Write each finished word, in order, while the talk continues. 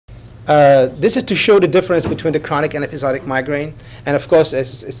This is to show the difference between the chronic and episodic migraine. And of course,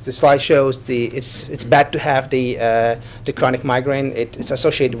 as the slide shows, it's bad to have the chronic migraine. It's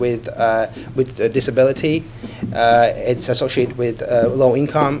associated with disability. It's associated with low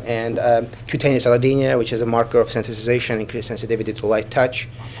income and cutaneous allodynia, which is a marker of sensitization, increased sensitivity to light touch.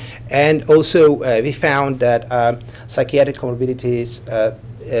 And also, we found that psychiatric comorbidities,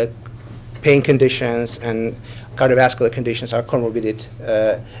 pain conditions, and cardiovascular conditions are comorbid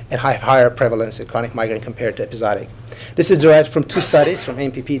and have higher prevalence in chronic migraine compared to episodic. This is derived from 2 studies from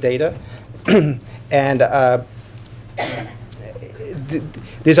MPP data. And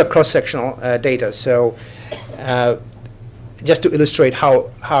these are cross-sectional data. So just to illustrate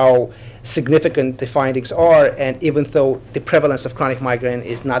how significant the findings are, and even though the prevalence of chronic migraine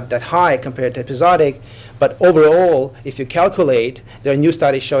is not that high compared to episodic, but overall, if you calculate, there are new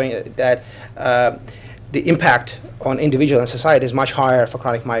studies showing that the impact on individual and society is much higher for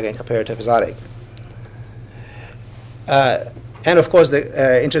chronic migraine compared to episodic. And of course,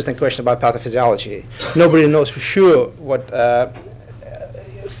 the interesting question about pathophysiology. Nobody knows for sure what the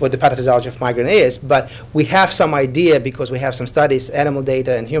pathophysiology of migraine is, but we have some idea because we have some studies, animal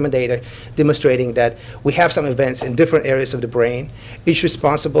data and human data, demonstrating that we have some events in different areas of the brain, each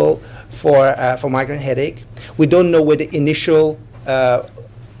responsible for migraine headache. We don't know where the initial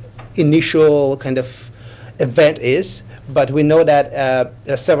kind of event is, but we know that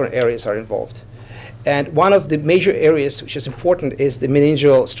there are several areas are involved. And one of the major areas which is important is the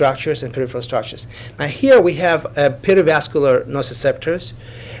meningeal structures and peripheral structures. Now here we have perivascular nociceptors,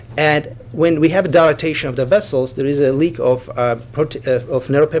 and when we have a dilatation of the vessels, there is a leak of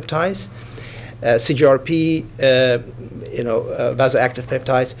neuropeptides, CGRP, vasoactive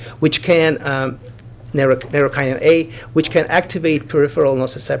peptides, which can neurokinin A, which can activate peripheral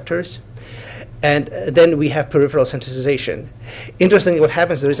nociceptors. And then we have peripheral sensitization. Interestingly, what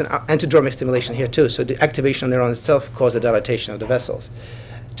happens, there is an antidromic stimulation here too. So the activation of neurons itself causes the dilatation of the vessels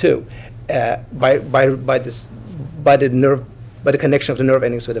too, by the connection of the nerve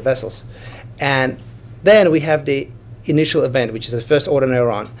endings with the vessels. And then we have the initial event, which is the first order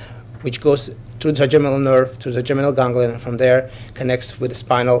neuron, which goes through the trigeminal nerve, through the trigeminal ganglion, and from there connects with the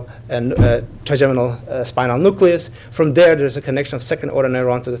spinal and trigeminal spinal nucleus. From there's a connection of second order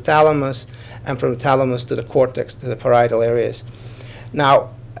neuron to the thalamus, and from the thalamus to the cortex, to the parietal areas. Now,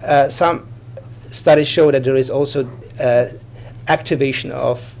 some studies show that there is also activation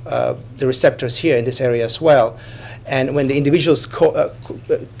of the receptors here in this area as well. And when the individuals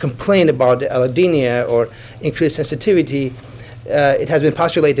complain about the allodynia or increased sensitivity, it has been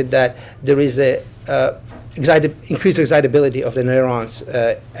postulated that there is a increased excitability of the neurons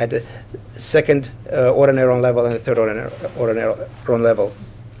at the second order neuron level and the third order neuron level.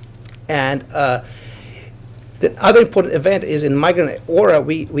 And the other important event is in migraine aura,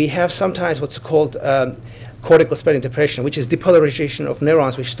 we have sometimes what's called cortical spreading depression, which is depolarization of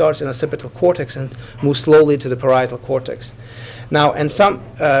neurons, which starts in the occipital cortex and moves slowly to the parietal cortex. Now, and some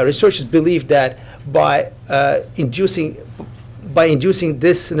researchers believe that by inducing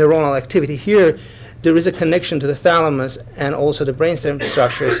this neuronal activity here, there is a connection to the thalamus and also the brainstem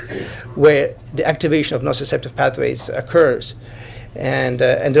structures where the activation of nociceptive pathways occurs. And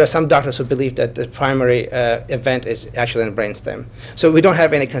there are some doctors who believe that the primary event is actually in the brainstem. So we don't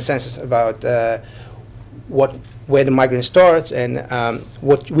have any consensus about where the migraine starts and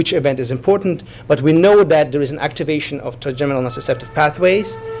which event is important, but we know that there is an activation of trigeminal nociceptive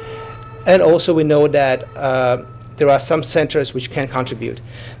pathways, and also we know that there are some centers which can contribute.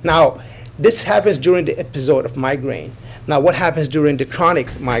 Now, this happens during the episode of migraine. Now, what happens during the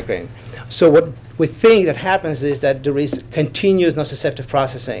chronic migraine? So what we think that happens is that there is continuous nociceptive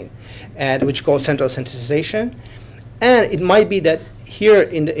processing, and which called central sensitization, and it might be that here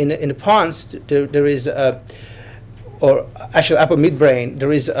in the pons there is or actually upper midbrain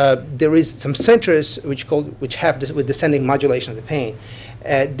there is some centers which have this with descending modulation of the pain.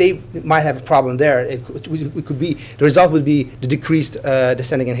 They might have a problem there. It could be the result would be the decreased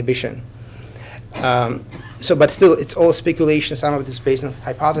descending inhibition. But still, it's all speculation. Some of it is based on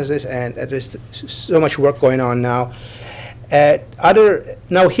hypothesis, and there's so much work going on now.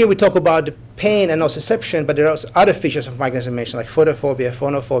 Now here we talk about the pain and nociception, but there are also other features of migraine, as I mentioned, like photophobia,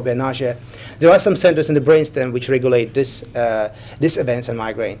 phonophobia, nausea. There are some centers in the brainstem which regulate these events in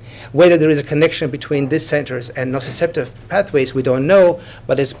migraine. Whether there is a connection between these centers and nociceptive pathways, we don't know,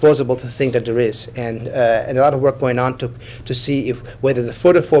 but it's plausible to think that there is. And a lot of work going on to see whether the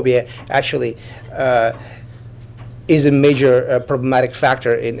photophobia actually is a major problematic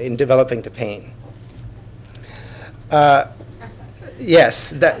factor in developing the pain.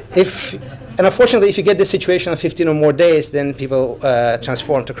 Yes, that if And unfortunately, if you get this situation on 15 or more days, then people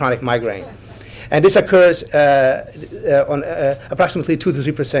transform to chronic migraine. And this occurs on approximately 2 to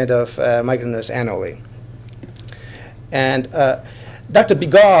 3% of migraineurs annually. And Dr.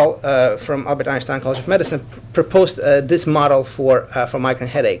 Bigal from Albert Einstein College of Medicine proposed this model for migraine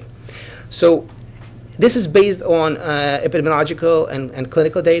headache. So this is based on epidemiological and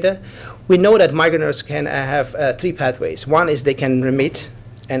clinical data. We know that migraineurs can have 3 pathways. One is they can remit,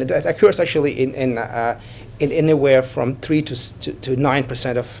 and it occurs actually in anywhere from 3 to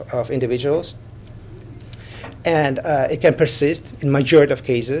 9% of individuals. And it can persist in majority of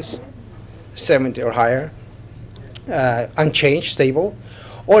cases, 70 or higher, unchanged, stable,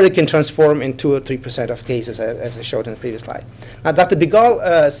 or it can transform in 2 or 3% of cases, as I showed in the previous slide. Now, Dr. Bigal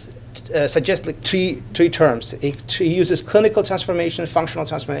suggests like three terms. He uses clinical transformation, functional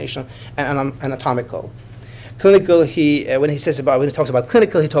transformation, and anatomical. Clinical, when he talks about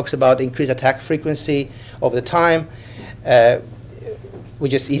clinical, he talks about increased attack frequency over the time,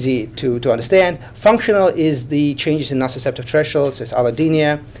 which is easy to understand. Functional is the changes in nociceptive thresholds, it's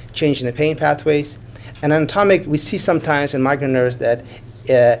allodynia, change in the pain pathways. And anatomic, we see sometimes in migraineurs that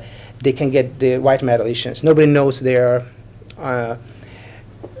they can get the white matter lesions. Nobody knows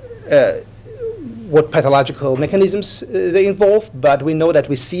what pathological mechanisms they involve, but we know that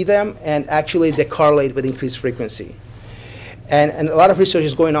we see them, and actually they correlate with increased frequency. And a lot of research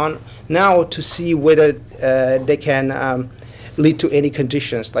is going on now to see whether they can lead to any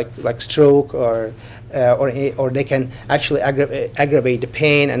conditions like stroke or they can actually aggravate the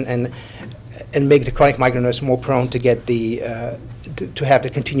pain and make the chronic migraineurs more prone to get to have the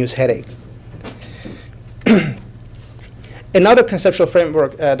continuous headache. Another conceptual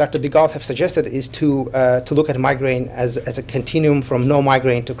framework Dr. Bigal have suggested is to look at migraine as a continuum from no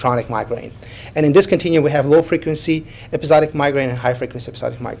migraine to chronic migraine. And in this continuum, we have low frequency episodic migraine and high frequency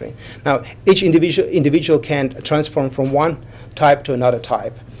episodic migraine. Now, each individual can transform from one type to another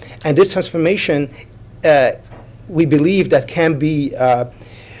type. And this transformation, we believe that can be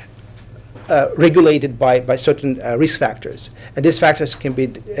regulated by certain risk factors. And these factors can be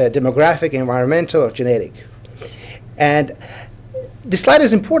demographic, environmental, or genetic. And this slide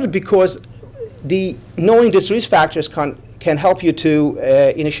is important because knowing these risk factors can help you to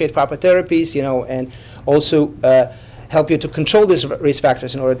initiate proper therapies, and also help you to control these risk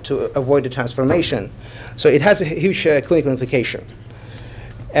factors in order to avoid the transformation. So it has a huge clinical implication.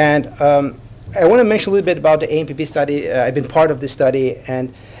 And I want to mention a little bit about the AMPP study. I've been part of this study,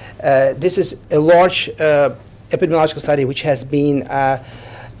 and this is a large epidemiological study which has been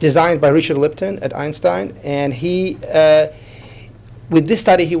designed by Richard Lipton at Einstein, and with this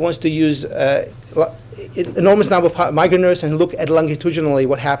study, he wants to use enormous number of migraineurs and look at longitudinally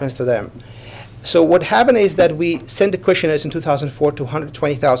what happens to them. So what happened is that we sent the questionnaires in 2004 to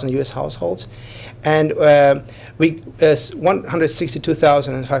 120,000 U.S. households, and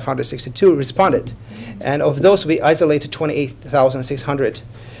 162,562 responded, and of those we isolated 28,600,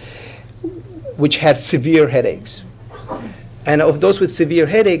 which had severe headaches. And of those with severe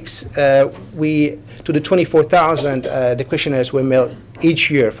headaches, to the 24,000, the questionnaires were mailed each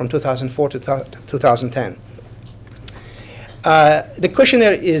year from 2004 to 2010. The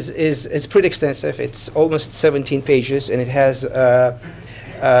questionnaire is pretty extensive. It's almost 17 pages, and it has,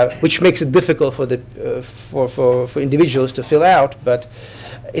 which makes it difficult for individuals to fill out. But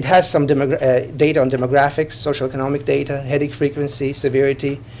it has some data on demographics, social economic data, headache frequency,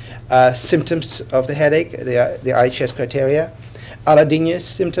 severity, symptoms of the headache, the IHS criteria, allodynia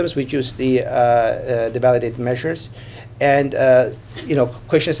symptoms, which use the validated measures, and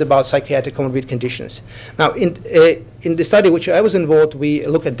questions about psychiatric comorbid conditions. Now, in the study which I was involved, we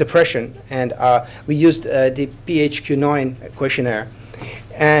looked at depression, and we used the PHQ-9 questionnaire.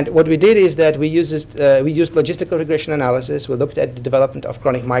 And what we did is that we used logistical regression analysis. We looked at the development of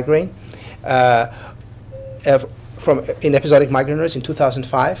chronic migraine in episodic migraineurs in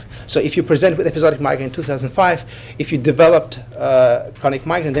 2005. So if you present with episodic migraine in 2005, if you developed chronic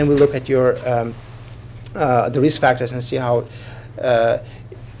migraine, then we look at your the risk factors and see how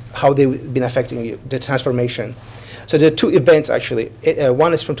they've been affecting you, the transformation. So there are 2 events actually.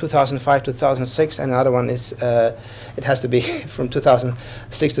 One is from 2005 to 2006, and another one is it has to be from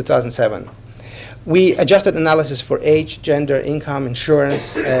 2006 to 2007. We adjusted analysis for age, gender, income,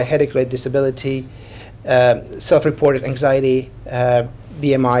 insurance, headache-related disability, self-reported anxiety,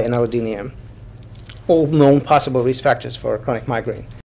 BMI, and allodynia, all known possible risk factors for chronic migraine.